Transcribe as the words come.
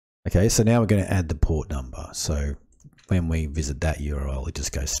Okay, so now we're going to add the port number. So when we visit that URL, it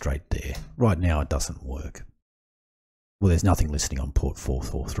just goes straight there. Right now it doesn't work. Well, there's nothing listing on port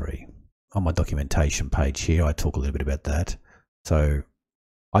 443. On my documentation page here, I talk a little bit about that. So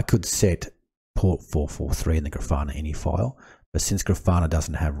I could set port 443 in the grafana.ini file, but since Grafana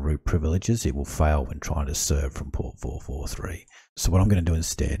doesn't have root privileges, it will fail when trying to serve from port 443. So what I'm going to do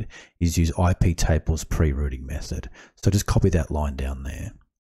instead is use iptables pre-routing method. So just copy that line down there.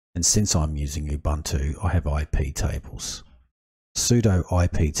 And since I'm using Ubuntu, I have iptables. Sudo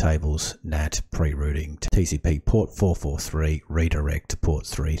iptables nat pre-routing to TCP port 443 redirect to port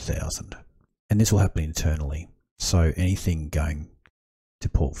 3000. And this will happen internally. So anything going to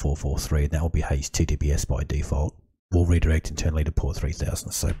port 443, and that will be HTTPS by default, will redirect internally to port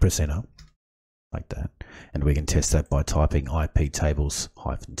 3000. So press enter like that. And we can test that by typing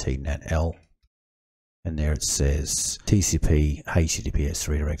iptables-t nat l. And there it says TCP HTTPS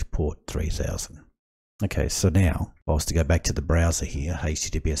redirect port 3000. Okay, so now, if I was to go back to the browser here,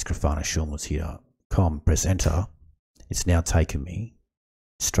 https grafana.com, press enter, it's now taken me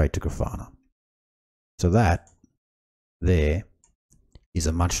straight to Grafana. So that there is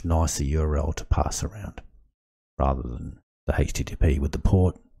a much nicer URL to pass around rather than the HTTP with the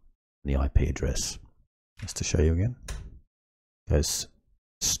port and the IP address. Just to show you again, it goes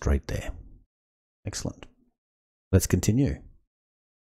straight there. Excellent. Let's continue.